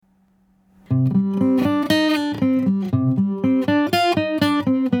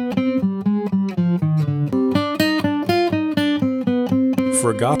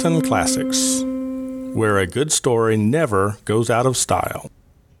Forgotten Classics, where a good story never goes out of style.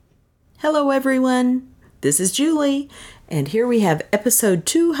 Hello everyone, this is Julie, and here we have episode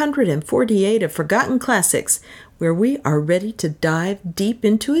 248 of Forgotten Classics, where we are ready to dive deep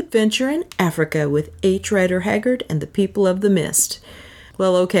into adventure in Africa with H. Rider Haggard and the People of the Mist.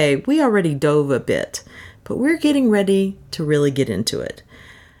 Well, okay, we already dove a bit, but we're getting ready to really get into it.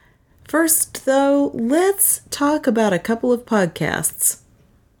 First, though, let's talk about a couple of podcasts.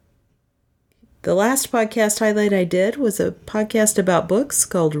 The last podcast highlight I did was a podcast about books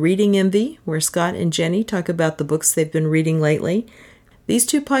called Reading Envy, where Scott and Jenny talk about the books they've been reading lately. These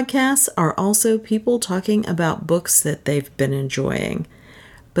two podcasts are also people talking about books that they've been enjoying,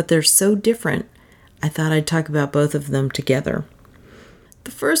 but they're so different, I thought I'd talk about both of them together. The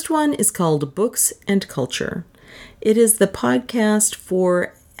first one is called Books and Culture. It is the podcast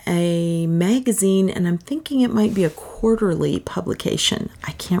for a magazine, and I'm thinking it might be a quarterly publication.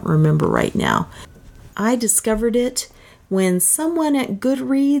 I can't remember right now. I discovered it when someone at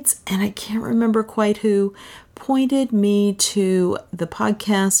Goodreads, and I can't remember quite who, pointed me to the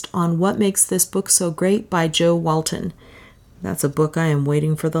podcast on What Makes This Book So Great by Jo Walton. That's a book I am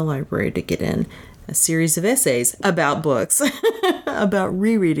waiting for the library to get in. A series of essays about books, about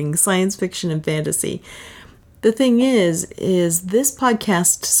rereading science fiction and fantasy. The thing is this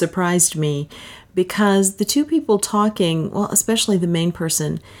podcast surprised me because the two people talking, well, especially the main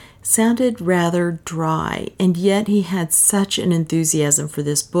person, sounded rather dry, and yet he had such an enthusiasm for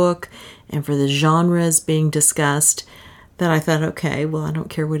this book and for the genres being discussed that I thought, okay, well, I don't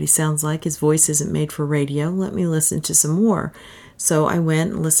care what he sounds like. His voice isn't made for radio. Let me listen to some more. So I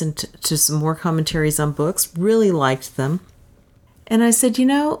went and listened to some more commentaries on books, really liked them. And I said,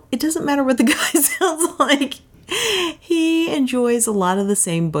 it doesn't matter what the guy sounds like. He enjoys a lot of the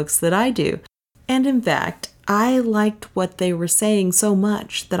same books that I do. And in fact, I liked what they were saying so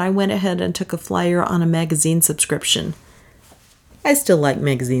much that I went ahead and took a flyer on a magazine subscription. I still like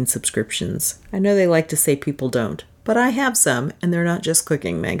magazine subscriptions. I know they like to say people don't, but I have some, and they're not just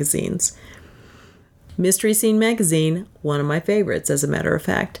cooking magazines. Mystery Scene Magazine, one of my favorites, as a matter of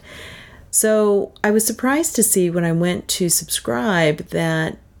fact. So I was surprised to see when I went to subscribe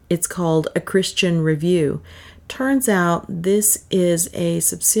that it's called A Christian Review. Turns out this is a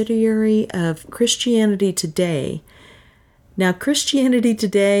subsidiary of Christianity Today. Now, Christianity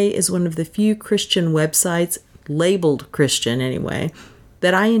Today is one of the few Christian websites, labeled Christian anyway,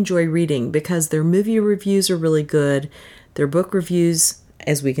 that I enjoy reading because their movie reviews are really good. Their book reviews,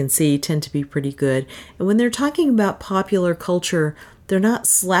 as we can see, tend to be pretty good. And when they're talking about popular culture, they're not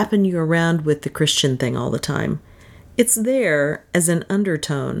slapping you around with the Christian thing all the time. It's there as an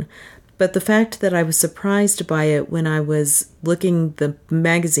undertone, but the fact that I was surprised by it when I was looking the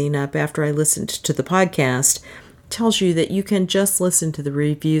magazine up after I listened to the podcast tells you that you can just listen to the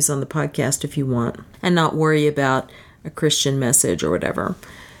reviews on the podcast if you want and not worry about a Christian message or whatever.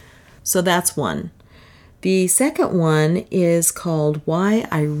 So that's one. The second one is called Why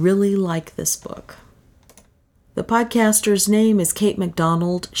I Really Like This Book. The podcaster's name is Kate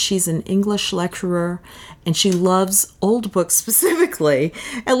McDonald. She's an English lecturer, and she loves old books specifically.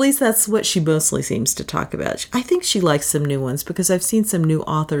 At least that's what she mostly seems to talk about. I think she likes some new ones because I've seen some new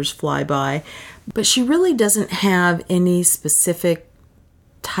authors fly by, but she really doesn't have any specific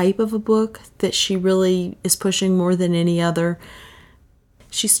type of a book that she really is pushing more than any other.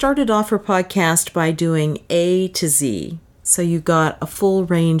 She started off her podcast by doing A to Z, so you got a full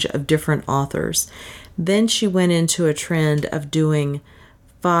range of different authors. Then she went into a trend of doing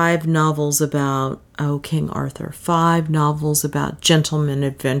 5 novels about, King Arthur, 5 novels about gentlemen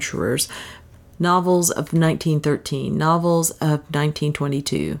adventurers, novels of 1913, novels of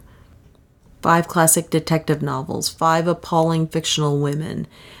 1922, 5 classic detective novels, 5 appalling fictional women,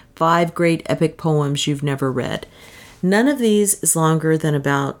 5 great epic poems you've never read. None of these is longer than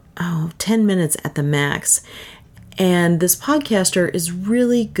about 10 minutes at the max. And this podcaster is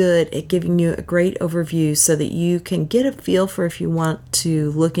really good at giving you a great overview so that you can get a feel for if you want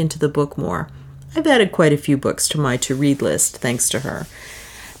to look into the book more. I've added quite a few books to my to-read list thanks to her.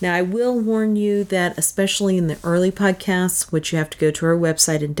 Now, I will warn you that especially in the early podcasts, which you have to go to her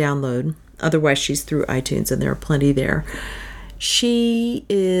website and download, otherwise she's through iTunes and there are plenty there, she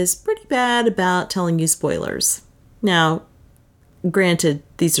is pretty bad about telling you spoilers. Now, granted,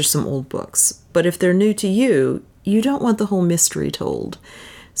 these are some old books, but if they're new to you, you don't want the whole mystery told.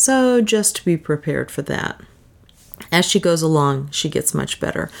 So just be prepared for that. As she goes along, she gets much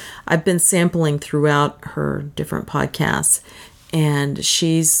better. I've been sampling throughout her different podcasts, and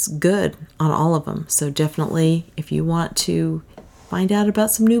she's good on all of them. So definitely, if you want to find out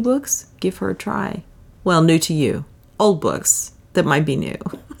about some new books, give her a try. Well, new to you. Old books. that might be new.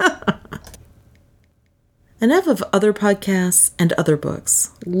 Enough of other podcasts and other books.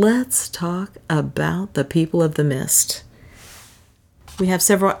 Let's talk about the people of the mist. We have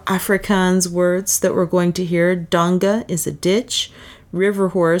several Afrikaans words that we're going to hear. Donga is a ditch. River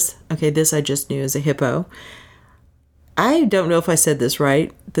horse, okay, this I just knew is a hippo. I don't know if I said this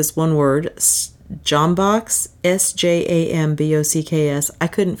right. This one word, Sjamboks, Sjambocks. I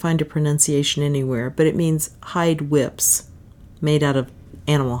couldn't find a pronunciation anywhere, but it means hide whips, made out of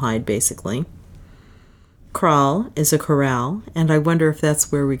animal hide, basically. Kraal is a corral, and I wonder if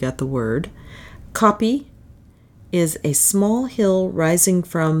that's where we got the word. Koppie is a small hill rising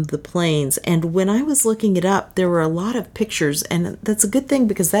from the plains, and when I was looking it up, there were a lot of pictures, and that's a good thing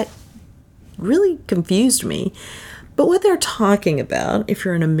because that really confused me. But what they're talking about, if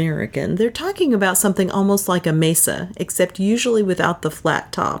you're an American, they're talking about something almost like a mesa, except usually without the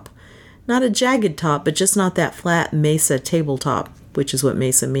flat top. Not a jagged top, but just not that flat mesa tabletop, which is what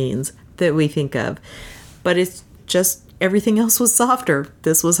mesa means, that we think of. But it's just everything else was softer.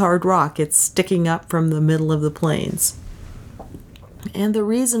 This was hard rock. It's sticking up from the middle of the plains. And the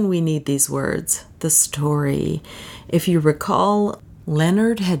reason we need these words, the story. If you recall,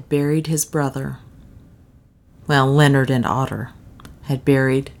 Leonard had buried his brother. Well, Leonard and Otter had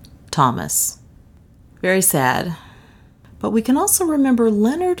buried Thomas. Very sad. But we can also remember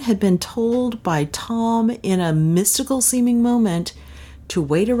Leonard had been told by Tom in a mystical-seeming moment to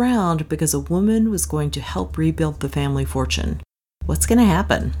wait around because a woman was going to help rebuild the family fortune. What's going to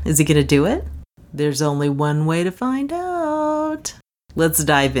happen? Is he going to do it? There's only one way to find out. Let's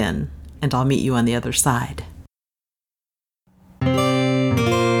dive in, and I'll meet you on the other side.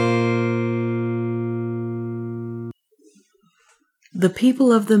 The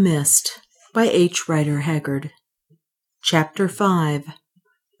People of the Mist by H. Rider Haggard. Chapter 5.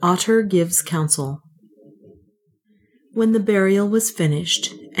 Otter Gives Counsel. When the burial was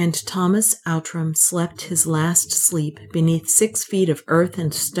finished, and Thomas Outram slept his last sleep beneath 6 feet of earth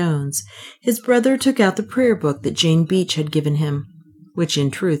and stones, his brother took out the prayer book that Jane Beach had given him, which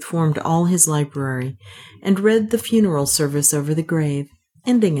in truth formed all his library, and read the funeral service over the grave,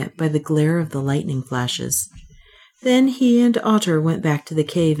 ending it by the glare of the lightning flashes. Then he and Otter went back to the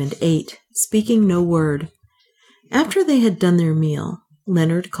cave and ate, speaking no word. After they had done their meal,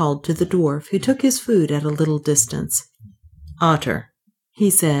 Leonard called to the dwarf, who took his food at a little distance. "Otter,"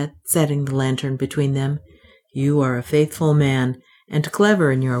 he said, setting the lantern between them, "you are a faithful man, and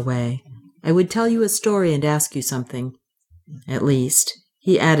clever in your way. I would tell you a story and ask you something. At least,"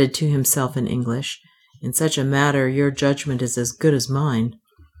 he added to himself in English, "in such a matter your judgment is as good as mine."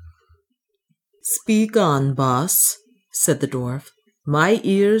 "Speak on, boss," said the dwarf. "My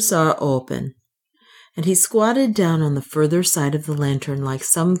ears are open." And he squatted down on the further side of the lantern like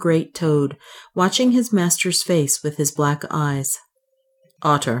some great toad, watching his master's face with his black eyes.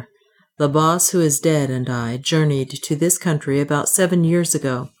 "Otter, the boss who is dead and I journeyed to this country about 7 years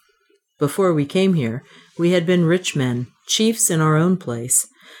ago. Before we came here, we had been rich men, chiefs in our own place,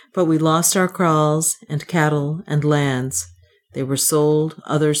 but we lost our kraals and cattle and lands. They were sold,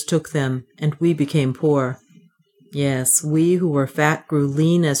 others took them, and we became poor. Yes, we who were fat grew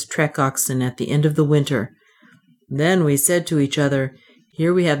lean as trek oxen at the end of the winter. Then we said to each other,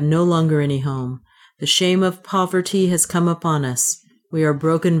 'Here we have no longer any home. The shame of poverty has come upon us. We are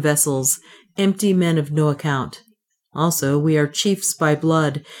broken vessels, empty men of no account. Also, we are chiefs by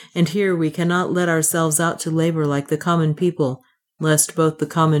blood, and here we cannot let ourselves out to labor like the common people, lest both the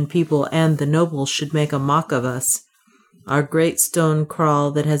common people and the nobles should make a mock of us. Our great stone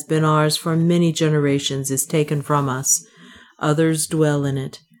kraal that has been ours for many generations is taken from us. Others dwell in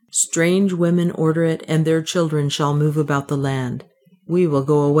it. Strange women order it, and their children shall move about the land. We will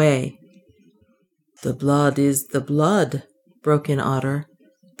go away." "The blood is the blood," broke in Otter.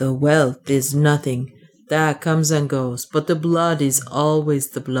 "The wealth is nothing. That comes and goes, but the blood is always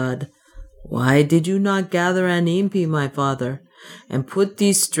the blood. Why did you not gather an impi, my father, and put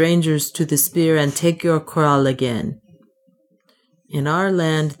these strangers to the spear and take your kraal again?" "In our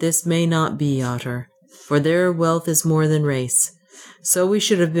land this may not be, Otter, for their wealth is more than race. So we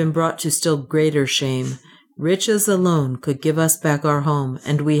should have been brought to still greater shame. Riches alone could give us back our home,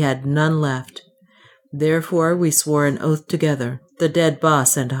 and we had none left. Therefore we swore an oath together, the dead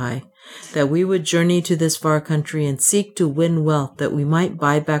boss and I, that we would journey to this far country and seek to win wealth that we might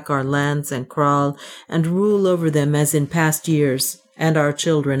buy back our lands and kraal and rule over them as in past years, and our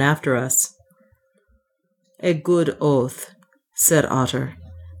children after us." "A good oath," said Otter,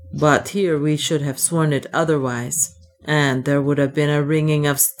 "but here we should have sworn it otherwise, and there would have been a ringing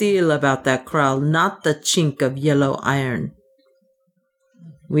of steel about that kraal, not the chink of yellow iron."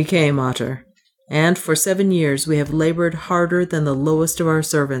 "We came, Otter, And for 7 years we have labored harder than the lowest of our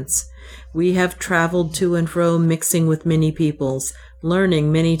servants. We have traveled to and fro, mixing with many peoples,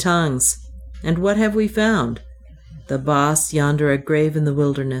 learning many tongues. And what have we found? The boss yonder a grave in the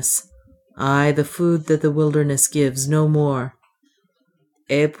wilderness. Aye, the food that the wilderness gives, no more.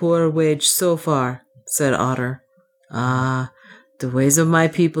 A poor wage so far, said Otter. Ah, the ways of my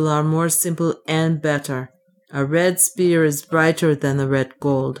people are more simple and better. A red spear is brighter than the red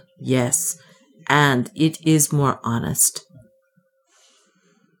gold, yes, and it is more honest.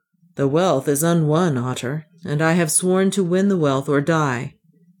 The wealth is unwon, Otter, and I have sworn to win the wealth or die.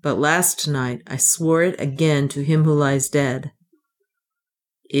 But last night I swore it again to him who lies dead.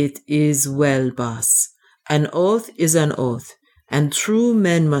 It is well, boss. An oath is an oath, and true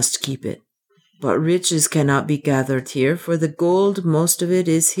men must keep it. But riches cannot be gathered here, for the gold, most of it,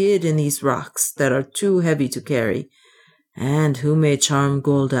 is hid in these rocks that are too heavy to carry. And who may charm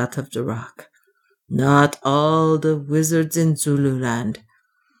gold out of the rock? Not all the wizards in Zululand.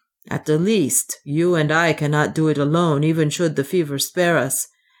 At the least, you and I cannot do it alone, even should the fever spare us.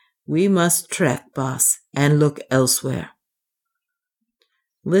 We must trek, boss, and look elsewhere.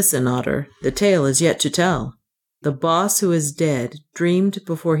 Listen, Otter, the tale is yet to tell. The boss who is dead dreamed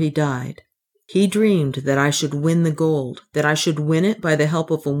before he died. He dreamed that I should win the gold, that I should win it by the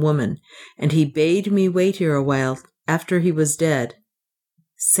help of a woman, and he bade me wait here a while after he was dead.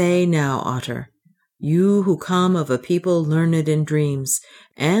 Say now, Otter, you who come of a people learned in dreams,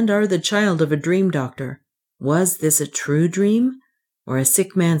 and are the child of a dream doctor, was this a true dream, or a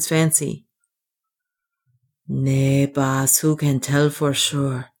sick man's fancy? Nay, boss, who can tell for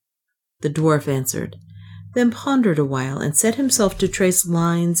sure? The dwarf answered, then pondered a while and set himself to trace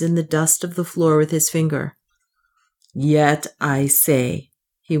lines in the dust of the floor with his finger. Yet I say,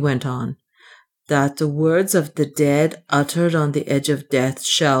 he went on, that the words of the dead uttered on the edge of death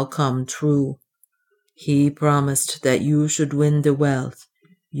shall come true. He promised that you should win the wealth.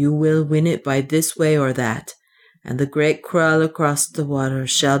 You will win it by this way or that, and the great kraal across the water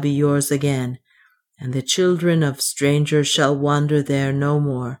shall be yours again, and the children of strangers shall wander there no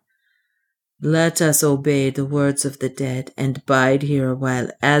more. Let us obey the words of the dead and bide here a while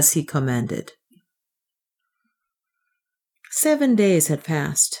as he commanded. 7 days had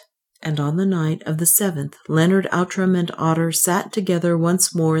passed, and on the night of the 7th, Leonard Outram and Otter sat together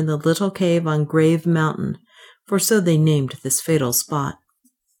once more in the little cave on Grave Mountain, for so they named this fatal spot.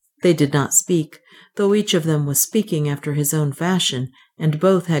 They did not speak, though each of them was speaking after his own fashion, and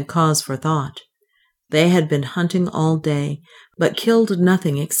both had cause for thought. They had been hunting all day, but killed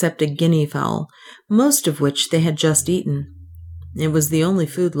nothing except a guinea fowl, most of which they had just eaten. It was the only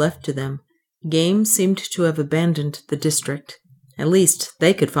food left to them. Game seemed to have abandoned the district. At least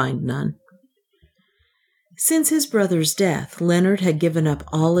they could find none. Since his brother's death, Leonard had given up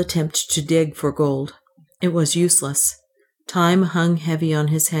all attempt to dig for gold. It was useless. Time hung heavy on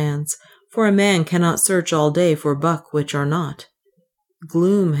his hands, for a man cannot search all day for buck which are not.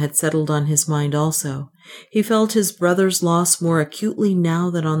 Gloom had settled on his mind also. He felt his brother's loss more acutely now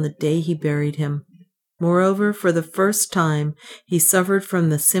than on the day he buried him. Moreover, for the first time, he suffered from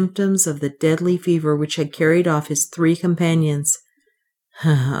the symptoms of the deadly fever which had carried off his 3 companions.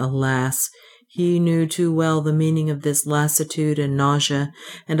 Alas, he knew too well the meaning of this lassitude and nausea,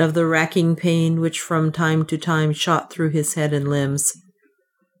 and of the racking pain which from time to time shot through his head and limbs.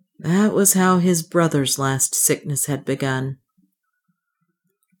 That was how his brother's last sickness had begun.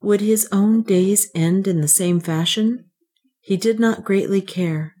 Would his own days end in the same fashion? He did not greatly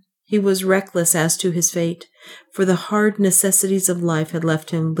care. He was reckless as to his fate, for the hard necessities of life had left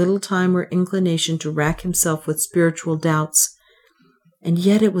him little time or inclination to rack himself with spiritual doubts. And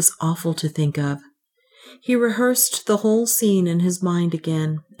yet it was awful to think of. He rehearsed the whole scene in his mind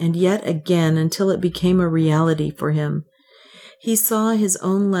again, and yet again, until it became a reality for him. He saw his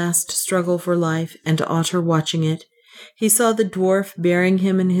own last struggle for life, and Otter watching it. He saw the dwarf bearing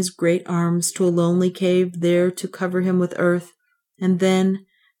him in his great arms to a lonely cave, there to cover him with earth, and then,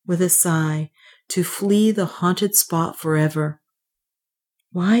 with a sigh, to flee the haunted spot forever.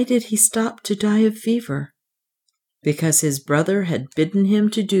 Why did he stop to die of fever? Because his brother had bidden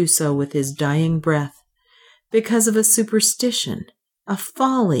him to do so with his dying breath. Because of a superstition, a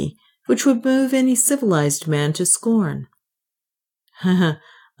folly, which would move any civilized man to scorn.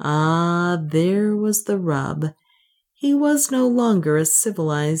 Ah, there was the rub. He was no longer a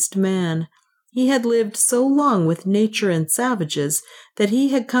civilized man. He had lived so long with nature and savages that he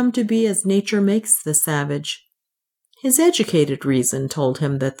had come to be as nature makes the savage. His educated reason told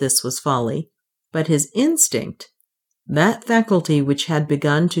him that this was folly, but his instinct, that faculty which had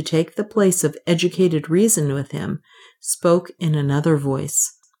begun to take the place of educated reason with him, spoke in another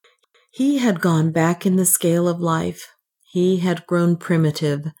voice. He had gone back in the scale of life. He had grown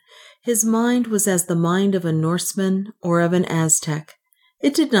primitive. His mind was as the mind of a Norseman or of an Aztec.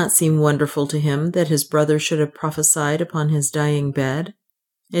 It did not seem wonderful to him that his brother should have prophesied upon his dying bed.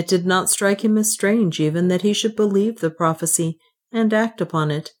 It did not strike him as strange even that he should believe the prophecy and act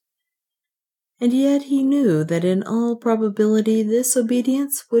upon it. And yet he knew that in all probability this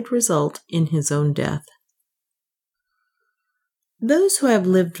obedience would result in his own death. Those who have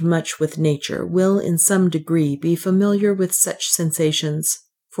lived much with nature will in some degree be familiar with such sensations,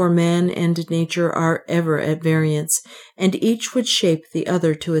 for man and nature are ever at variance, and each would shape the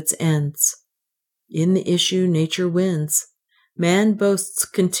other to its ends. In the issue, nature wins. Man boasts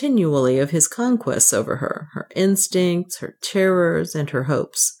continually of his conquests over her, her instincts, her terrors, and her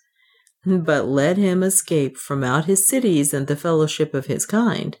hopes. But let him escape from out his cities and the fellowship of his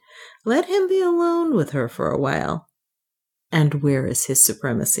kind. Let him be alone with her for a while. And where is his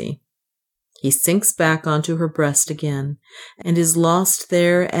supremacy? He sinks back onto her breast again, and is lost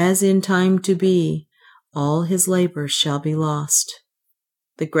there as in time to be. All his labors shall be lost.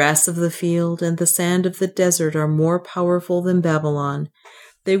 The grass of the field and the sand of the desert are more powerful than Babylon.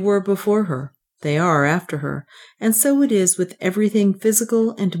 They were before her, they are after her, and so it is with everything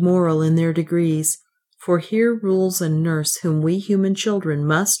physical and moral in their degrees, for here rules a nurse whom we human children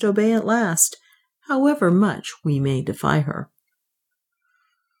must obey at last, however much we may defy her.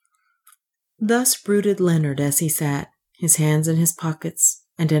 Thus brooded Leonard as he sat, his hands in his pockets,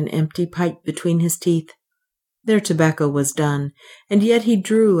 and an empty pipe between his teeth. Their tobacco was done, and yet he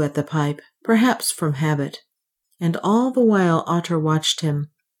drew at the pipe, perhaps from habit. And all the while Otter watched him.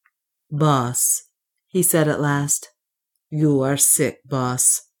 "Boss," he said at last, "you are sick,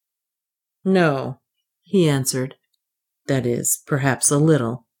 boss." "No," he answered. "That is, perhaps a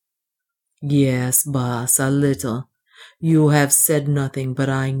little." "Yes, boss, a little. You have said nothing, but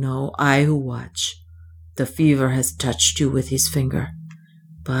I know, I who watch. The fever has touched you with his finger.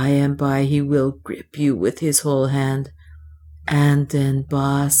 By and by he will grip you with his whole hand. And then,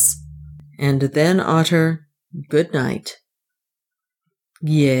 boss, and then, Otter, good night."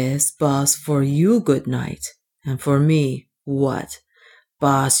 "Yes, boss, for you good night. And for me, what?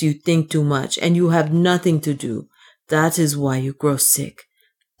 Boss, you think too much, and you have nothing to do. That is why you grow sick.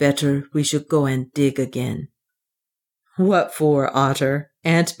 Better we should go and dig again." "What for, Otter?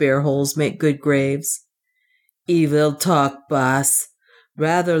 Ant-bear holes make good graves." "Evil talk, boss.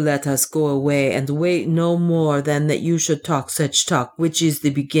 Rather let us go away and wait no more than that you should talk such talk, which is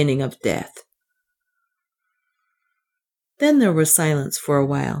the beginning of death." Then there was silence for a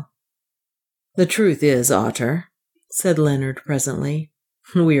while. "The truth is, Otter," said Leonard presently,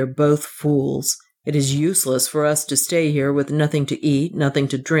 "we are both fools. It is useless for us to stay here with nothing to eat, nothing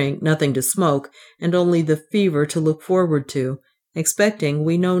to drink, nothing to smoke, and only the fever to look forward to, expecting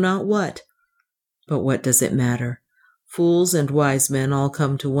we know not what. But what does it matter? Fools and wise men all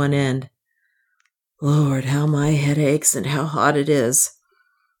come to one end. Lord, how my head aches and how hot it is.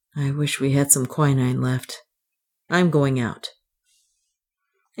 I wish we had some quinine left. I'm going out."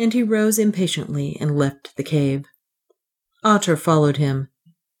 And he rose impatiently and left the cave. Otter followed him.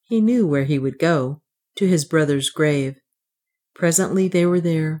 He knew where he would go, to his brother's grave. Presently they were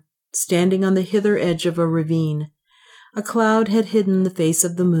there, standing on the hither edge of a ravine. A cloud had hidden the face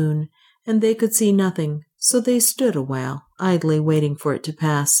of the moon, and they could see nothing, so they stood a while, idly waiting for it to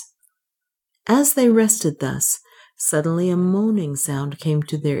pass. As they rested thus, suddenly a moaning sound came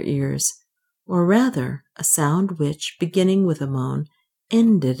to their ears, or rather, a sound which, beginning with a moan,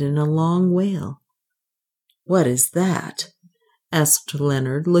 ended in a long wail. "What is that?" asked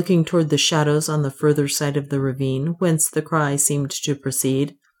Leonard, looking toward the shadows on the further side of the ravine, whence the cry seemed to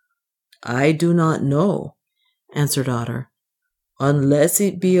proceed. "I do not know," answered Otter, "unless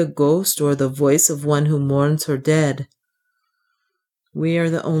it be a ghost or the voice of one who mourns her dead." "We are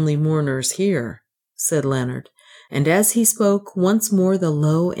the only mourners here," said Leonard, and as he spoke, once more the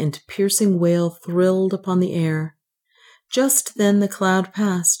low and piercing wail thrilled upon the air. Just then the cloud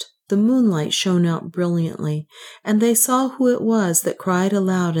passed. The moonlight shone out brilliantly, and they saw who it was that cried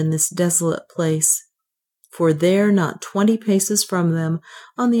aloud in this desolate place. For there, not 20 paces from them,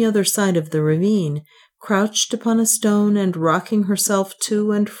 on the other side of the ravine, crouched upon a stone and rocking herself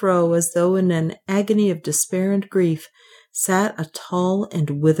to and fro as though in an agony of despair and grief, sat a tall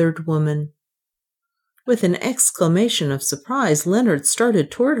and withered woman. With an exclamation of surprise, Leonard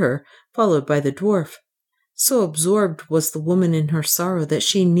started toward her, followed by the dwarf. So absorbed was the woman in her sorrow that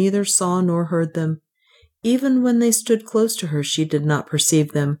she neither saw nor heard them. Even when they stood close to her, she did not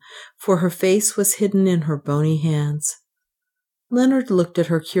perceive them, for her face was hidden in her bony hands. Leonard looked at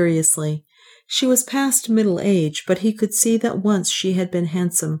her curiously. She was past middle age, but he could see that once she had been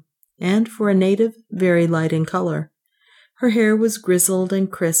handsome, and for a native, very light in color. Her hair was grizzled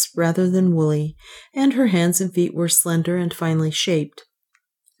and crisp rather than woolly, and her hands and feet were slender and finely shaped.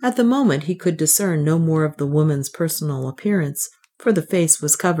 At the moment he could discern no more of the woman's personal appearance, for the face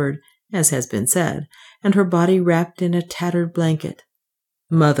was covered, as has been said, and her body wrapped in a tattered blanket.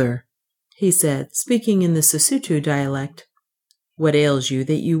 "Mother," he said, speaking in the Sesotho dialect, "what ails you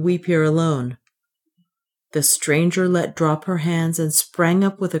that you weep here alone?" The stranger let drop her hands and sprang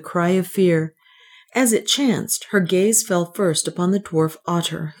up with a cry of fear. As it chanced, her gaze fell first upon the dwarf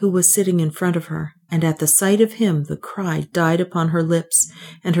Otter, who was sitting in front of her, and at the sight of him the cry died upon her lips,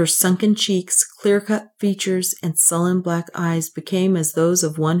 and her sunken cheeks, clear-cut features, and sullen black eyes became as those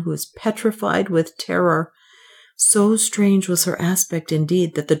of one who is petrified with terror. So strange was her aspect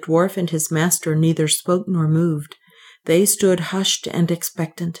indeed that the dwarf and his master neither spoke nor moved. They stood hushed and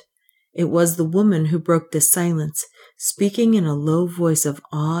expectant. It was the woman who broke this silence, speaking in a low voice of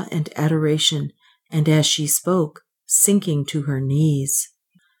awe and adoration, and as she spoke, sinking to her knees.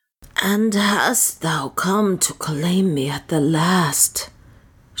 "And hast thou come to claim me at the last?"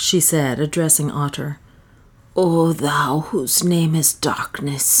 she said, addressing Otter. "O thou whose name is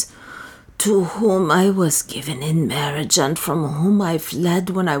Darkness, to whom I was given in marriage and from whom I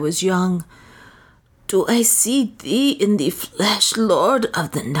fled when I was young, do I see thee in the flesh, Lord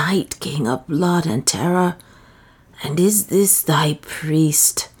of the night, King of blood and terror? And is this thy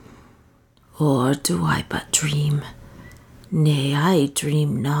priest? Or do I but dream? Nay, I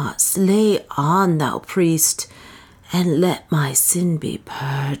dream not. Slay on, thou priest, and let my sin be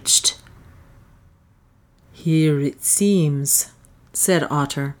purged." "Here it seems," said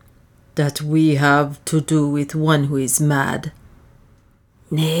Otter, "that we have to do with one who is mad."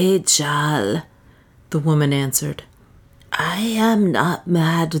 "Nay, Jarl," the woman answered, "I am not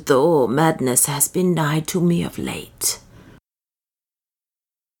mad, though madness has been nigh to me of late."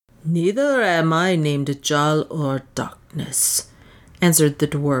 "Neither am I named Jarl or Darkness," answered the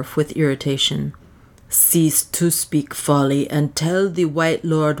dwarf with irritation. "Cease to speak folly, and tell the White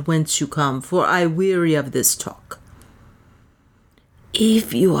Lord whence you come, for I weary of this talk."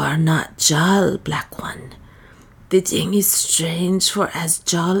 "If you are not Jarl, Black One, the thing is strange, for as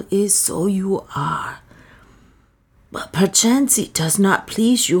Jarl is, so you are. But perchance it does not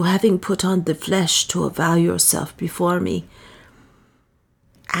please you, having put on the flesh, to avow yourself before me.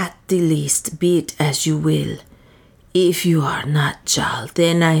 At the least, be it as you will. If you are not Jarl,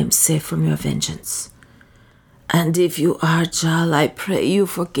 then I am safe from your vengeance. And if you are Jarl, I pray you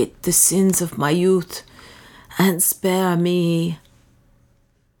forget the sins of my youth, and spare me."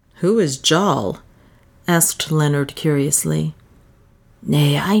 "Who is Jarl?" asked Leonard curiously.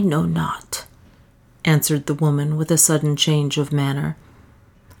 "Nay, I know not," answered the woman with a sudden change of manner.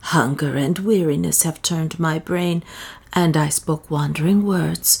 "Hunger and weariness have turned my brain, and I spoke wandering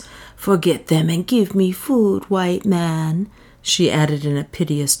words. Forget them and give me food, white man," she added in a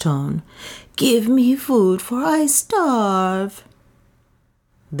piteous tone. "Give me food, for I starve."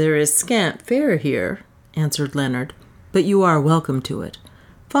 "There is scant fare here," answered Leonard, "but you are welcome to it.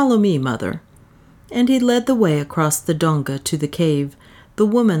 Follow me, mother." And he led the way across the donga to the cave, the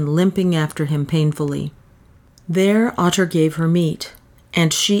woman limping after him painfully. There Otter gave her meat,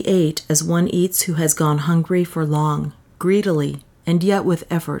 and she ate as one eats who has gone hungry for long, greedily, and yet with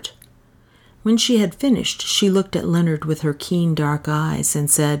effort. When she had finished, she looked at Leonard with her keen dark eyes and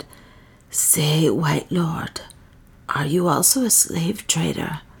said, "Say, White Lord, are you also a slave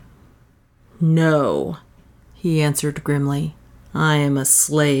trader?" "No," he answered grimly. "I am a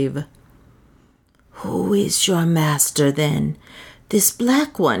slave." "Who is your master, then? This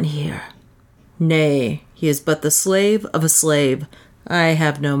Black One here?" "Nay, he is but the slave of a slave. I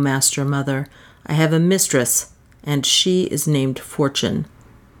have no master, mother. I have a mistress, and she is named Fortune."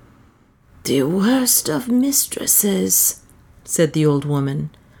 "The worst of mistresses," said the old woman,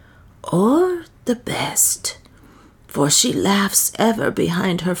 "or the best, for she laughs ever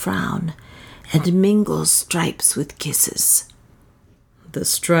behind her frown, and mingles stripes with kisses." "The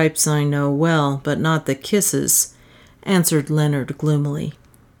stripes I know well, but not the kisses," answered Leonard gloomily.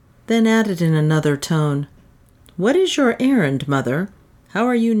 Then added in another tone, "What is your errand, mother? How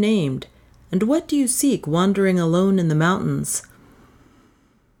are you named? And what do you seek wandering alone in the mountains?"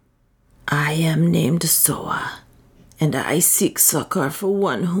 "I am named Soa, and I seek succor for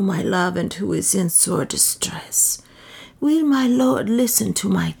one whom I love and who is in sore distress. Will my lord listen to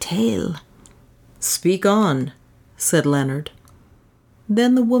my tale?" "Speak on," said Leonard.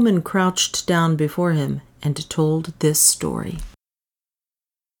 Then the woman crouched down before him and told this story.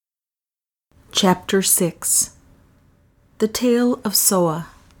 Chapter 6. The Tale of Soa.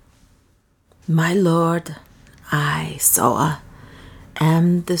 "My lord, I, Soa,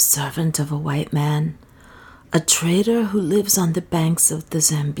 am the servant of a white man, a trader who lives on the banks of the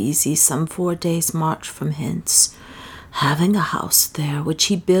Zambezi some 4 days' march from hence, having a house there which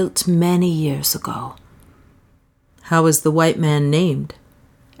he built many years ago." "How is the white man named?"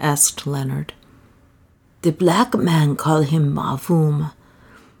 asked Leonard. "The black man call him Mavoom,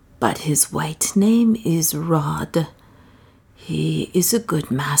 but his white name is Rod. He is a good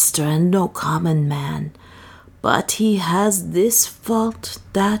master and no common man, but he has this fault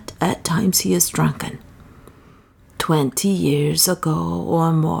that at times he is drunken. 20 years ago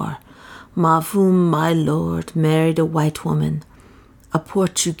or more, Mavoom, my lord, married a white woman, a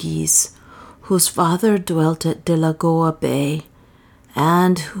Portuguese, whose father dwelt at Delagoa Bay,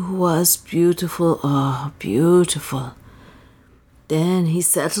 and who was beautiful, oh, beautiful. Then he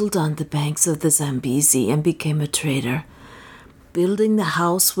settled on the banks of the Zambezi and became a trader, building the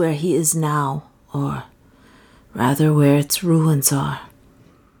house where he is now, or rather where its ruins are.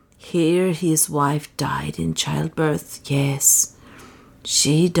 Here his wife died in childbirth, yes,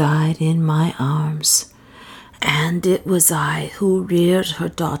 she died in my arms, and it was I who reared her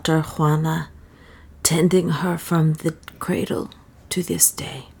daughter Juana, tending her from the cradle to this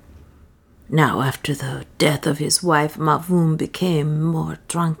day. Now after the death of his wife, Mavoom became more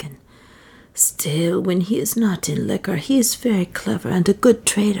drunken. Still, when he is not in liquor, he is very clever and a good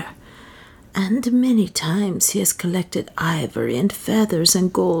trader, and many times he has collected ivory and feathers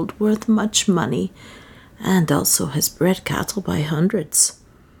and gold worth much money, and also has bred cattle by hundreds.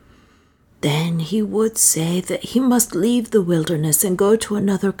 Then he would say that he must leave the wilderness and go to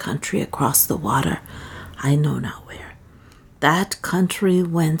another country across the water, I know not where, that country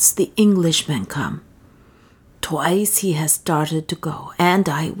whence the Englishmen come. Twice he has started to go, and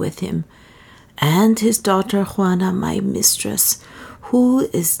I with him, and his daughter Juana, my mistress, who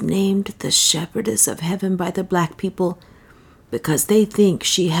is named the Shepherdess of Heaven by the black people, because they think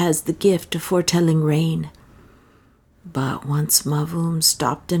she has the gift of foretelling rain. But once Mavoom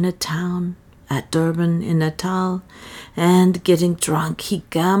stopped in a town, at Durban in Natal, and getting drunk, he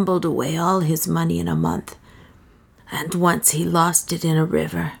gambled away all his money in a month, and once he lost it in a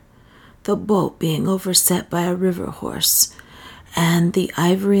river, the boat being overset by a river horse, and the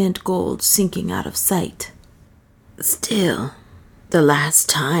ivory and gold sinking out of sight. Still, the last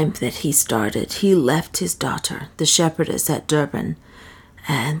time that he started, he left his daughter, the shepherdess, at Durban,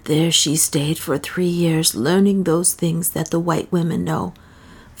 and there she stayed for 3 years, learning those things that the white women know,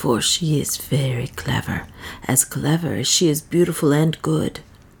 for she is very clever as she is beautiful and good.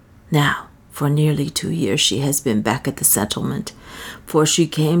 Now, for nearly 2 years she has been back at the settlement, for she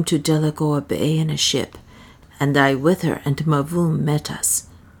came to Delagoa Bay in a ship, and I with her and Mavoom met us.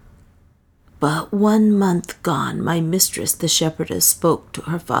 But 1 month gone, my mistress, the shepherdess, spoke to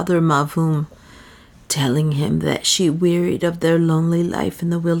her father Mavoom, telling him that she wearied of their lonely life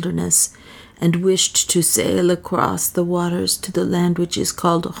in the wilderness and wished to sail across the waters to the land which is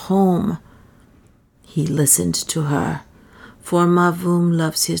called home. He listened to her, for Mavoom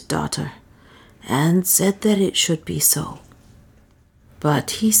loves his daughter, and said that it should be so.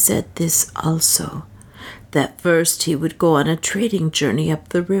 But he said this also, that first he would go on a trading journey up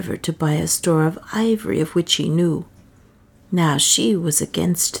the river to buy a store of ivory of which he knew. Now she was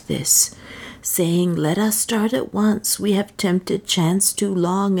against this, saying, "Let us start at once. We have tempted chance too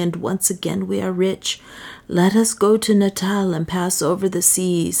long, and once again we are rich. Let us go to Natal and pass over the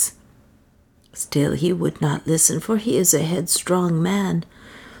seas." Still he would not listen, for he is a headstrong man.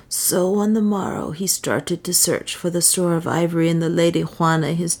 So on the morrow he started to search for the store of ivory, and the lady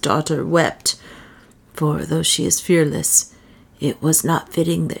Juana, his daughter, wept, for though she is fearless, it was not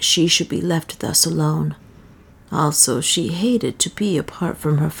fitting that she should be left thus alone. Also she hated to be apart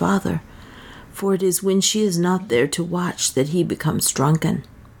from her father, for it is when she is not there to watch that he becomes drunken.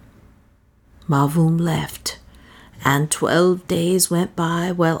 Mavoom left, and 12 days went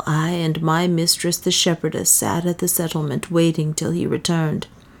by while I and my mistress the shepherdess sat at the settlement waiting till he returned.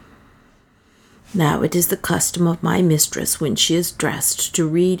 Now it is the custom of my mistress, when she is dressed, to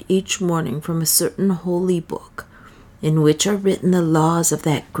read each morning from a certain holy book, in which are written the laws of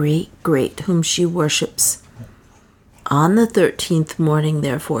that great whom she worships. On the 13th morning,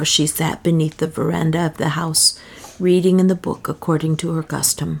 therefore, she sat beneath the veranda of the house, reading in the book according to her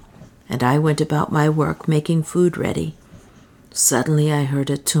custom, and I went about my work, making food ready. Suddenly I heard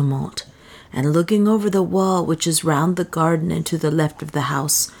a tumult, and looking over the wall which is round the garden and to the left of the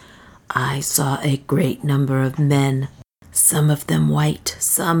house, I saw a great number of men, some of them white,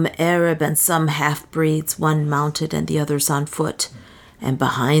 some Arab, and some half-breeds, one mounted and the others on foot, and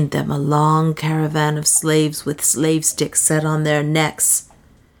behind them a long caravan of slaves with slave sticks set on their necks.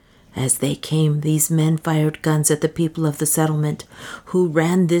 As they came, these men fired guns at the people of the settlement, who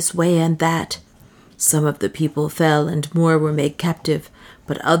ran this way and that. Some of the people fell and more were made captive,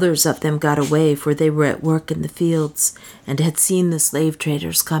 but others of them got away, for they were at work in the fields and had seen the slave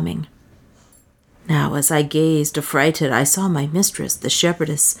traders coming. Now, as I gazed affrighted, I saw my mistress, the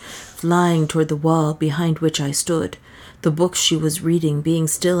shepherdess, flying toward the wall behind which I stood, the book she was reading being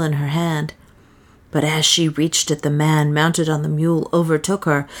still in her hand. But as she reached it, the man mounted on the mule overtook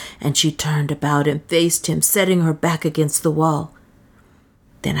her, and she turned about and faced him, setting her back against the wall.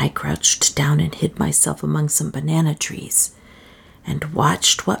 Then I crouched down and hid myself among some banana trees, and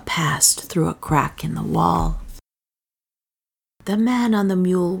watched what passed through a crack in the wall. The man on the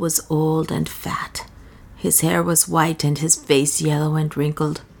mule was old and fat. His hair was white and his face yellow and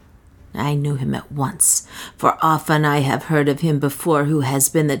wrinkled. I knew him at once, for often I have heard of him before, who has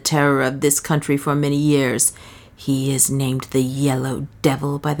been the terror of this country for many years. He is named the Yellow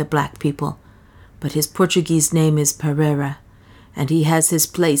Devil by the black people, but his Portuguese name is Pereira, and he has his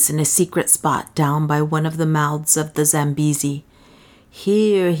place in a secret spot down by one of the mouths of the Zambezi.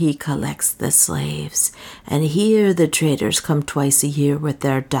 Here he collects the slaves, and here the traders come twice a year with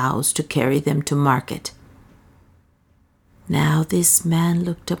their dhows to carry them to market. Now this man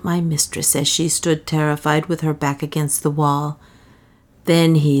looked at my mistress as she stood terrified with her back against the wall.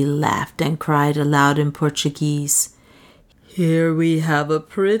 Then he laughed and cried aloud in Portuguese, "Here we have a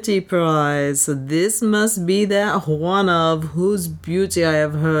pretty prize. This must be that Juana of whose beauty I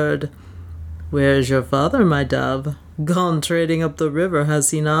have heard. Where is your father, my dove? Gone trading up the river, has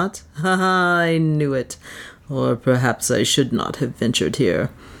he not? Ha ha, I knew it. Or perhaps I should not have ventured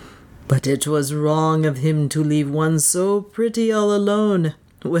here. But it was wrong of him to leave one so pretty all alone.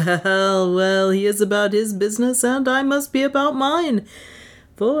 Well, well, he is about his business, and I must be about mine.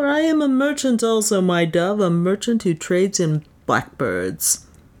 For I am a merchant also, my dove, a merchant who trades in blackbirds.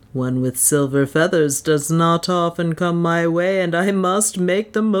 One with silver feathers does not often come my way, and I must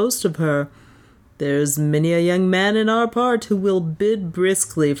make the most of her. There's many a young man in our part who will bid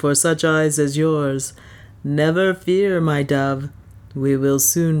briskly for such eyes as yours. Never fear, my dove. We will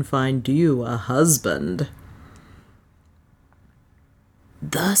soon find you a husband."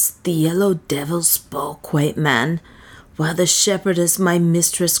 Thus the Yellow Devil spoke, white man, while the shepherdess, my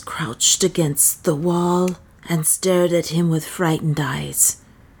mistress, crouched against the wall and stared at him with frightened eyes.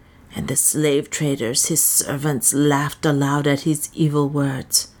 And the slave traders, his servants, laughed aloud at his evil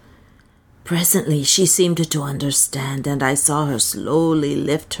words. Presently she seemed to understand, and I saw her slowly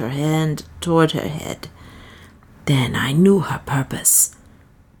lift her hand toward her head. Then I knew her purpose.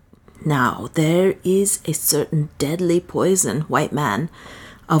 Now there is a certain deadly poison, white man,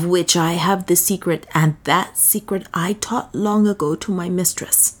 of which I have the secret, and that secret I taught long ago to my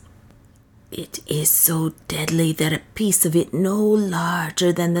mistress. It is so deadly that a piece of it no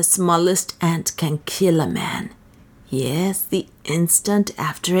larger than the smallest ant can kill a man. Yes, the instant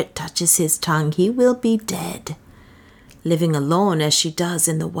after it touches his tongue, he will be dead. Living alone as she does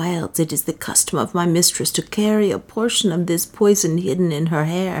in the wilds, it is the custom of my mistress to carry a portion of this poison hidden in her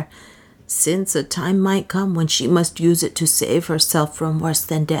hair, since a time might come when she must use it to save herself from worse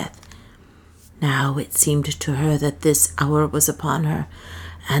than death. Now it seemed to her that this hour was upon her,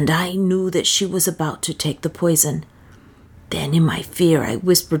 and I knew that she was about to take the poison. Then in my fear I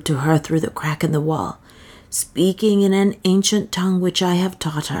whispered to her through the crack in the wall, speaking in an ancient tongue which I have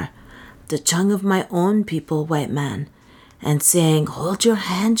taught her, the tongue of my own people, white man, and saying, "Hold your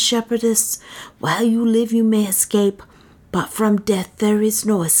hand, shepherdess. While you live you may escape, but from death there is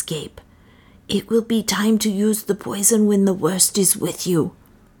no escape. It will be time to use the poison when the worst is with you."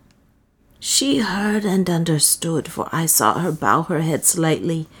 She heard and understood, for I saw her bow her head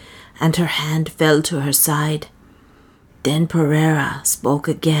slightly, and her hand fell to her side. Then Pereira spoke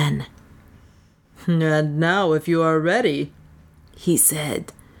again. "And now, if you are ready," he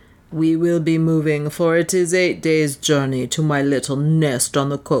said, "we will be moving, for it is 8 days' journey to my little nest on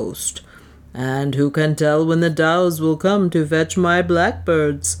the coast. And who can tell when the dhows will come to fetch my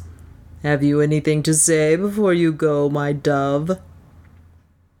blackbirds? Have you anything to say before you go, my dove?"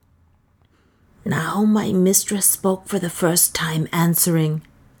 Now my mistress spoke for the first time, answering,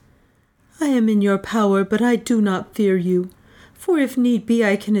 "I am in your power, but I do not fear you, for if need be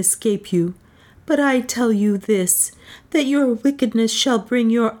I can escape you. But I tell you this, that your wickedness shall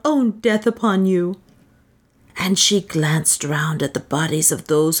bring your own death upon you." And she glanced round at the bodies of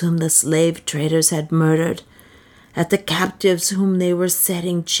those whom the slave traders had murdered, at the captives whom they were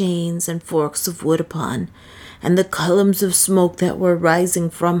setting chains and forks of wood upon, and the columns of smoke that were rising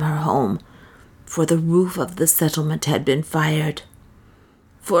from her home, for the roof of the settlement had been fired.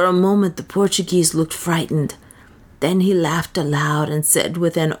 For a moment the Portuguese looked frightened, Then he laughed aloud and said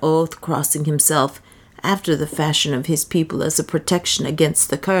with an oath, crossing himself, after the fashion of his people as a protection against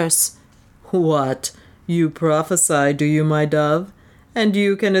the curse, "What? You prophesy, do you, my dove? And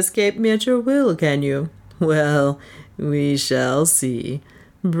you can escape me at your will, can you? Well, we shall see.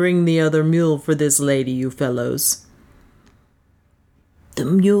 Bring the other mule for this lady, you fellows." The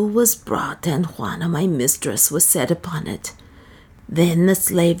mule was brought, and Juana, my mistress, was set upon it. Then the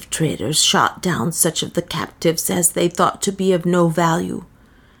slave traders shot down such of the captives as they thought to be of no value.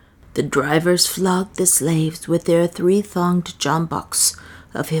 The drivers flogged the slaves with their 3-thonged jumbucks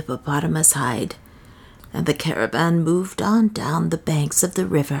of hippopotamus hide, and the caravan moved on down the banks of the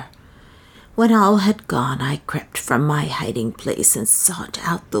river. When all had gone, I crept from my hiding place and sought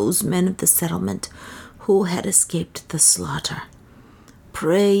out those men of the settlement who had escaped the slaughter,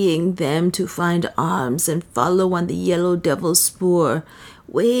 praying them to find arms and follow on the Yellow Devil's spoor,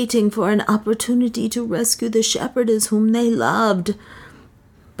 waiting for an opportunity to rescue the shepherdess whom they loved.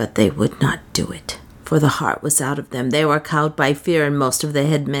 But they would not do it, for the heart was out of them. They were cowed by fear, and most of the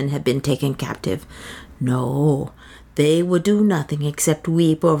headmen had been taken captive. No, they would do nothing except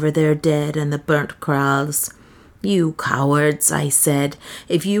weep over their dead and the burnt kraals. "You cowards," I said,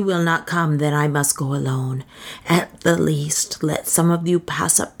 "if you will not come, then I must go alone. At the least, let some of you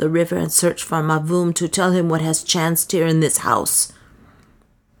pass up the river and search for Mavoom to tell him what has chanced here in this house."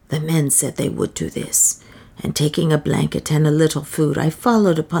 The men said they would do this, and taking a blanket and a little food, I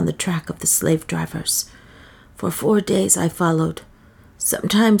followed upon the track of the slave drivers. For 4 days I followed,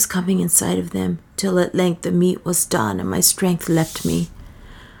 sometimes coming in sight of them, till at length the meat was done and my strength left me.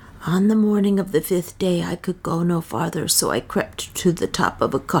 On the morning of the 5th day I could go no farther, so I crept to the top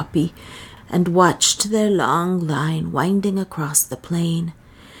of a kopje and watched their long line winding across the plain.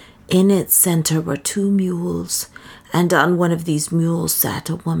 In its center were 2 mules, and on one of these mules sat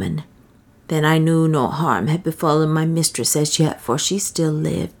a woman. Then I knew no harm had befallen my mistress as yet, for she still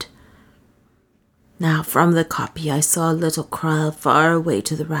lived. Now from the kopje I saw a little kraal far away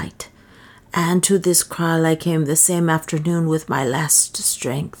to the right, and to this kraal I came the same afternoon with my last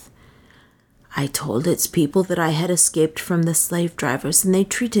strength. I told its people that I had escaped from the slave drivers, and they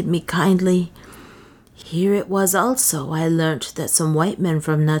treated me kindly. Here it was also I learnt that some white men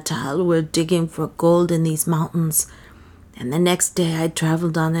from Natal were digging for gold in these mountains, and the next day I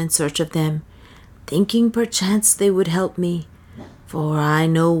traveled on in search of them, thinking perchance they would help me, for I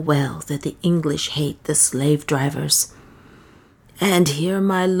know well that the English hate the slave drivers. And here,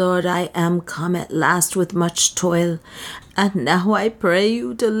 my lord, I am come at last with much toil, and now I pray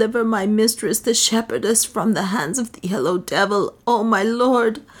you deliver my mistress the shepherdess from the hands of the Yellow Devil. Oh, my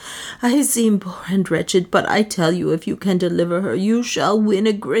lord, I seem poor and wretched, but I tell you, if you can deliver her, you shall win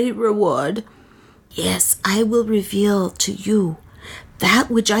a great reward. Yes, I will reveal to you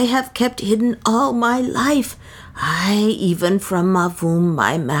that which I have kept hidden all my life, aye, even from Mavoom,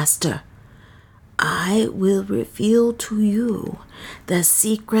 my master. I will reveal to you the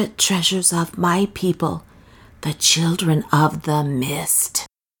secret treasures of my people, the children of the mist."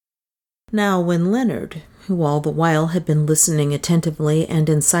 Now when Leonard, who all the while had been listening attentively and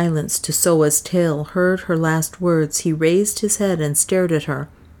in silence to Soa's tale, heard her last words, he raised his head and stared at her,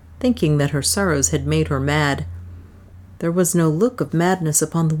 thinking that her sorrows had made her mad. There was no look of madness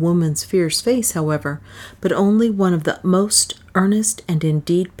upon the woman's fierce face, however, but only one of the most earnest and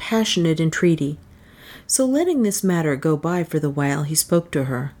indeed passionate entreaty. So letting this matter go by for the while, he spoke to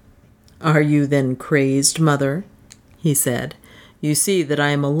her. "Are you then crazed, mother?" he said. "You see that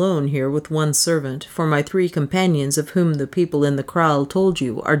I am alone here with one servant, for my 3 companions, of whom the people in the kraal told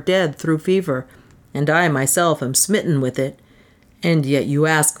you, are dead through fever, and I myself am smitten with it. And yet you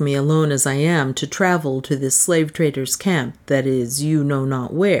ask me, alone as I am, to travel to this slave trader's camp, that is, you know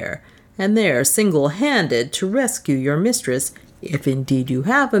not where, and there, single-handed, to rescue your mistress, if indeed you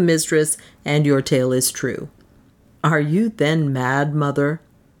have a mistress, and your tale is true. Are you then mad, mother?"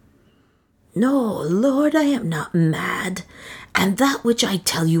 "No, Lord, I am not mad, and that which I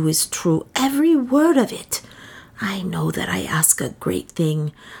tell you is true, every word of it. I know that I ask a great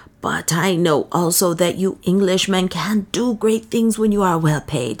thing, but I know also that you Englishmen can do great things when you are well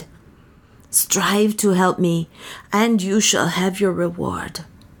paid. Strive to help me, and you shall have your reward.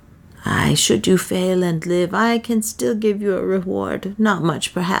 Aye, should you fail and live, I can still give you a reward, not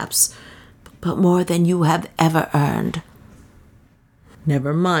much perhaps, but more than you have ever earned."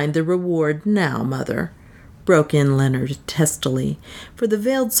 "Never mind the reward now, mother," broke in Leonard testily, for the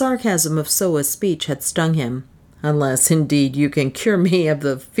veiled sarcasm of Soa's speech had stung him. "Unless, indeed, you can cure me of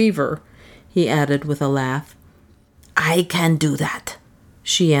the fever," he added with a laugh. "I can do that,"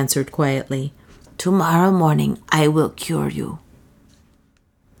 she answered quietly. "Tomorrow morning I will cure you."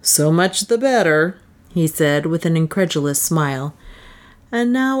 "So much the better," he said with an incredulous smile.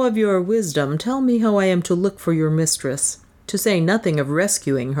 "And now of your wisdom, tell me how I am to look for your mistress, to say nothing of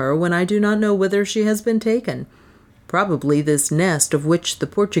rescuing her when I do not know whither she has been taken. Probably this nest of which the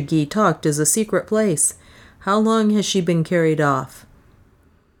Portuguese talked is a secret place. How long has she been carried off?"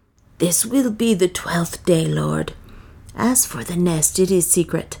 "This will be the 12th day, Lord. As for the nest, it is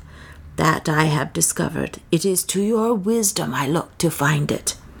secret. That I have discovered. It is to your wisdom I look to find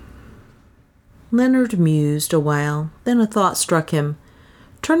it." Leonard mused a while, then a thought struck him.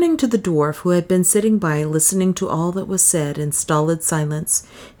 Turning to the dwarf who had been sitting by listening to all that was said in stolid silence,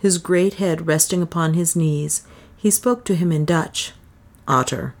 his great head resting upon his knees, he spoke to him in Dutch.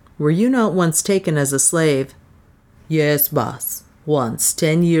 "Otter, were you not once taken as a slave?" "Yes, boss. Once,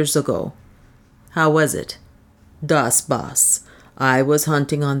 10 years ago." "How was it?" "Thus, boss. I was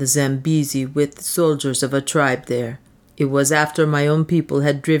hunting on the Zambezi with soldiers of a tribe there. It was after my own people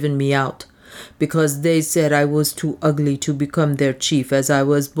had driven me out, because they said I was too ugly to become their chief as I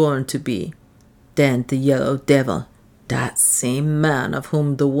was born to be. Then the yellow devil, that same man of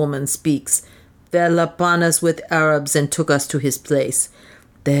whom the woman speaks, fell upon us with Arabs and took us to his place,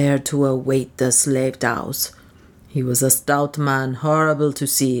 there to await the slave dhows. He was a stout man, horrible to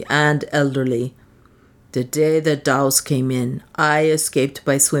see, and elderly. The day the dhows came in, I escaped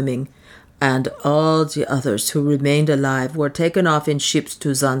by swimming, and all the others who remained alive were taken off in ships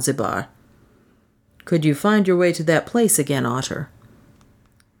to Zanzibar." "Could you find your way to that place again, Otter?"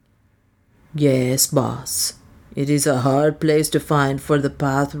 "Yes, boss. It is a hard place to find, for the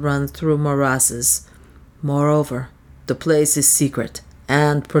path runs through morasses. Moreover, the place is secret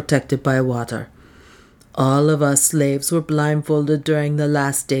and protected by water. All of us slaves were blindfolded during the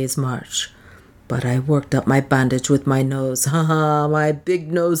last day's march. But I worked up my bandage with my nose. Ha! My big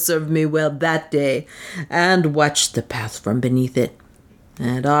nose served me well that day, and watched the path from beneath it.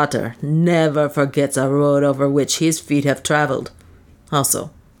 And Otter never forgets a road over which his feet have traveled.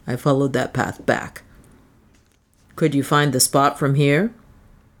 Also, I followed that path back." "Could you find the spot from here?"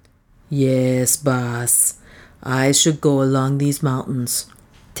 "Yes, boss. I should go along these mountains,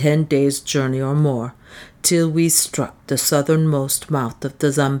 10 days' journey or more, till we struck the southernmost mouth of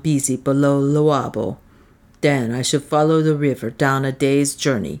the Zambezi below Luabo. Then I should follow the river down a day's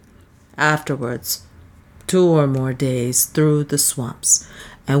journey. Afterwards, 2 or more days through the swamps,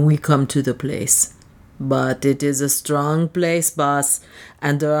 and we come to the place. But it is a strong place, boss,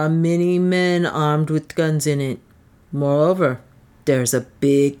 and there are many men armed with guns in it. Moreover, there's a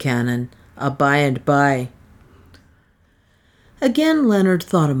big cannon, a by-and-by." Again Leonard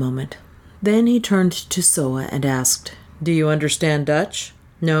thought a moment. Then he turned to Soa and asked, "Do you understand Dutch?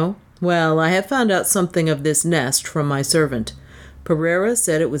 No? Well, I have found out something of this nest from my servant. Pereira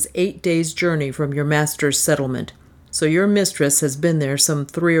said it was 8 days' journey from your master's settlement, so your mistress has been there some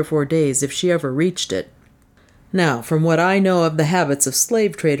 3 or 4 days if she ever reached it. Now, from what I know of the habits of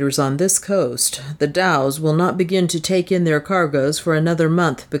slave traders on this coast, the dhows will not begin to take in their cargoes for another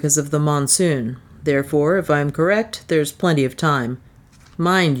month because of the monsoon. Therefore, if I'm correct, there's plenty of time.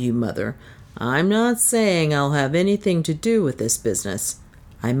 Mind you, Mother, I'm not saying I'll have anything to do with this business.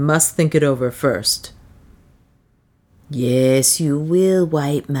 I must think it over first." "Yes, you will,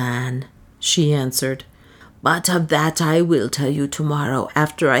 white man," she answered. "But of that I will tell you tomorrow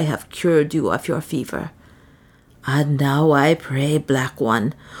after I have cured you of your fever. And now I pray, Black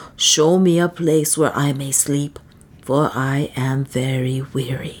One, show me a place where I may sleep, for I am very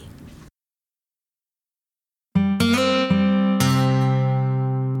weary."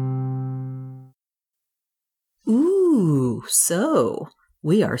 Ooh, so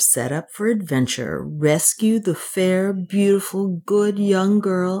we are set up for adventure. Rescue the fair, beautiful, good young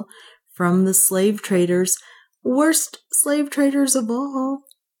girl from the slave traders, worst slave traders of all.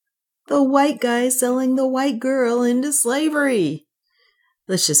 The white guy selling the white girl into slavery.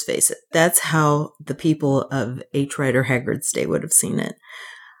 Let's just face it, that's how the people of H. Rider Haggard's day would have seen it.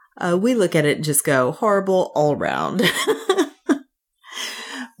 We look at it and just go, horrible all around.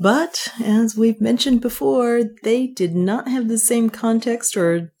 But, as we've mentioned before, they did not have the same context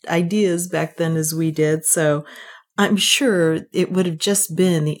or ideas back then as we did, so I'm sure it would have just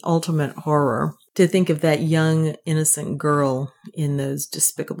been the ultimate horror to think of that young, innocent girl in those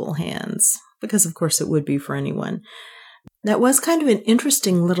despicable hands, because of course it would be for anyone. That was kind of an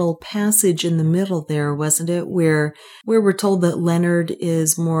interesting little passage in the middle there, wasn't it, where we're told that Leonard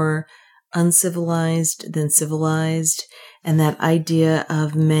is more uncivilized than civilized, and that idea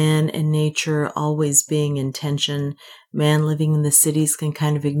of man and nature always being in tension. Man living in the cities can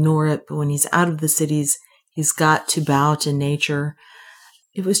kind of ignore it, but when he's out of the cities, he's got to bow to nature.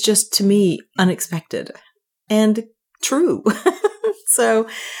 It was just, to me, unexpected and true. So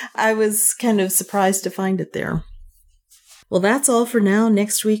I was kind of surprised to find it there. Well, that's all for now.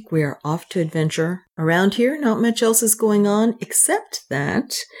 Next week, we are off to adventure. Around here, not much else is going on, except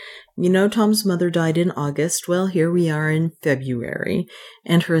that, Tom's mother died in August. Well, here we are in February,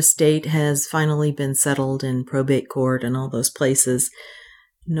 and her estate has finally been settled in probate court and all those places.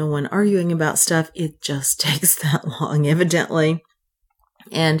 No one arguing about stuff. It just takes that long, evidently.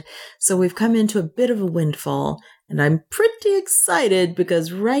 And so we've come into a bit of a windfall, and I'm pretty excited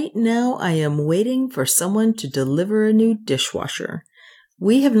because right now I am waiting for someone to deliver a new dishwasher.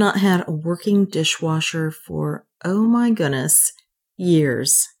 We have not had a working dishwasher for, oh my goodness,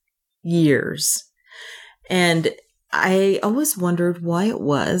 years. And I always wondered why it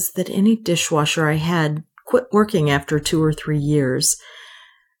was that any dishwasher I had quit working after 2 or 3 years.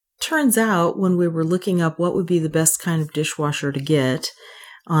 Turns out when we were looking up what would be the best kind of dishwasher to get,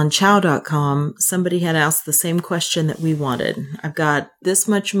 on chow.com, somebody had asked the same question that we wanted. I've got this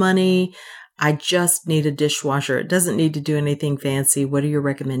much money. I just need a dishwasher. It doesn't need to do anything fancy. What are your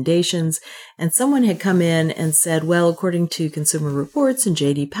recommendations? And someone had come in and said, well, according to Consumer Reports and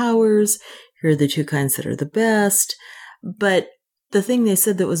J.D. Powers, here are the 2 kinds that are the best. But the thing they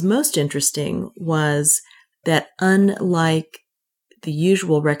said that was most interesting was that unlike the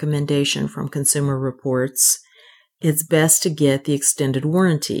usual recommendation from Consumer Reports, it's best to get the extended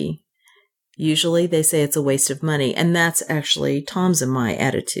warranty. Usually they say it's a waste of money, and that's actually Tom's and my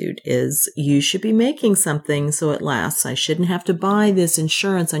attitude is you should be making something so it lasts. I shouldn't have to buy this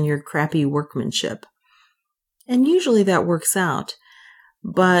insurance on your crappy workmanship. And usually that works out.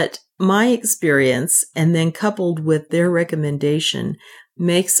 But my experience, and then coupled with their recommendation,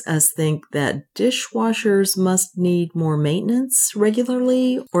 makes us think that dishwashers must need more maintenance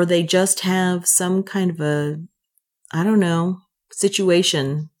regularly, or they just have some kind of a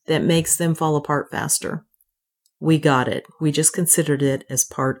situation that makes them fall apart faster. We got it. We just considered it as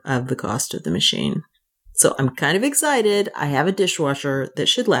part of the cost of the machine. So I'm kind of excited. I have a dishwasher that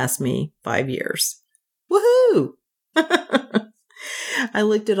should last me 5 years. Woohoo! I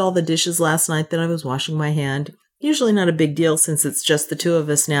looked at all the dishes last night that I was washing my hand. Usually not a big deal since it's just the 2 of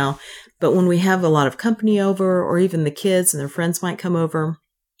us now. But when we have a lot of company over, or even the kids and their friends might come over,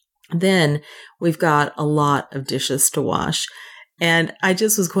 then we've got a lot of dishes to wash. And I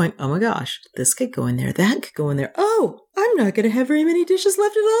just was going, oh my gosh, this could go in there, that could go in there. Oh, I'm not going to have very many dishes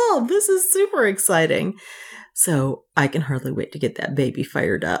left at all. This is super exciting. So I can hardly wait to get that baby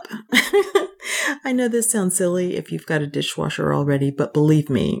fired up. I know this sounds silly if you've got a dishwasher already, but believe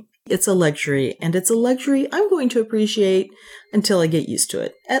me, it's a luxury, and it's a luxury I'm going to appreciate until I get used to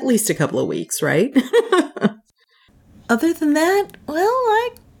it. At least a couple of weeks, right? Other than that, well,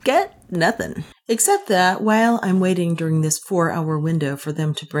 I get nothing. Except that while I'm waiting during this 4-hour window for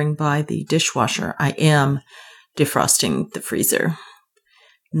them to bring by the dishwasher, I am defrosting the freezer.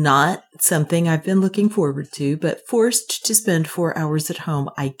 Not something I've been looking forward to, but forced to spend 4 hours at home,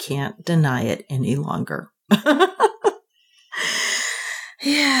 I can't deny it any longer.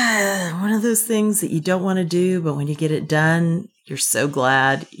 Yeah, one of those things that you don't want to do, but when you get it done, you're so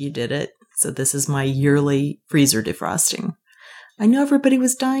glad you did it. So this is my yearly freezer defrosting. I know everybody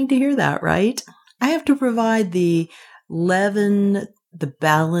was dying to hear that, right? I have to provide the leaven, the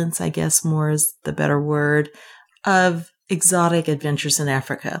balance, I guess more is the better word, of exotic adventures in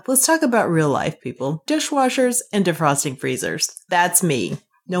Africa. Let's talk about real life, people. Dishwashers and defrosting freezers. That's me.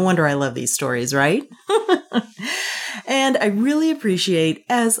 No wonder I love these stories, right? And I really appreciate,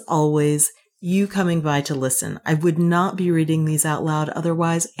 as always, you coming by to listen. I would not be reading these out loud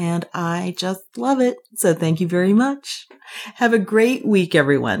otherwise, and I just love it. So thank you very much. Have a great week,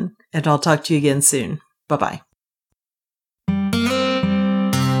 everyone, and I'll talk to you again soon. Bye-bye.